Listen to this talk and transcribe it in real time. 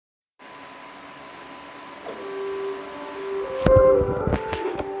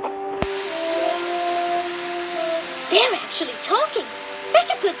actually talking.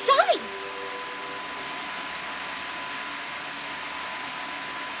 That's a good sign.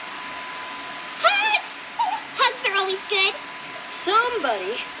 Hugs! Hugs are always good.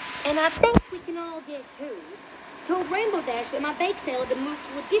 Somebody, and I think we can all guess who, told Rainbow Dash that my bake sale had been moved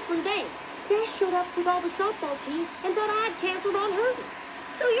to a different day. Dash showed up with all the softball team and thought I'd canceled on her.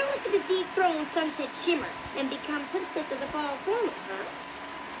 So you're looking to dethrone Sunset Shimmer and become Princess of the Fall Formal, huh?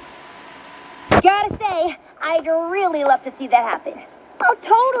 Gotta say, I'd really love to see that happen. I'll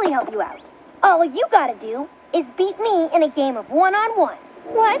totally help you out. All you gotta do is beat me in a game of one-on-one.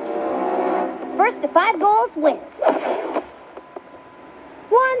 What? First to 5 goals wins.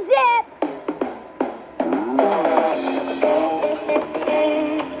 1-zip!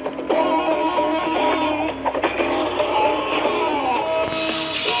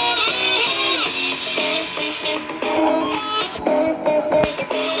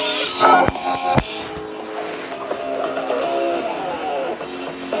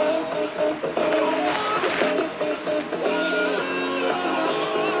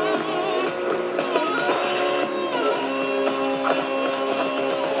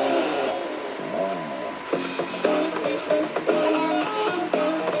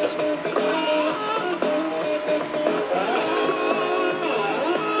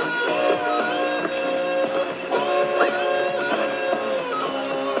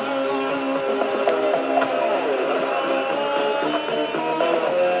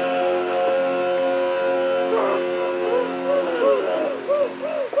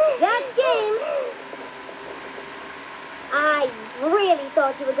 I really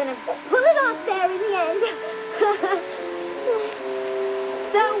thought you were gonna pull it off there in the end.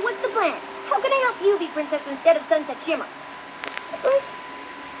 So, what's the plan? How can I help you be princess instead of Sunset Shimmer?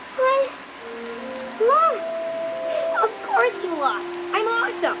 I lost. Of course you lost. I'm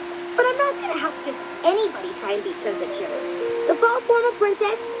awesome. But I'm not going to help just anybody try and beat Sunset Shimmer. The Fall Formal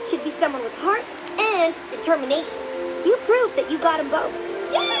Princess should be someone with heart and determination. You proved that you got them both.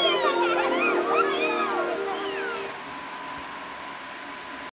 Yeah!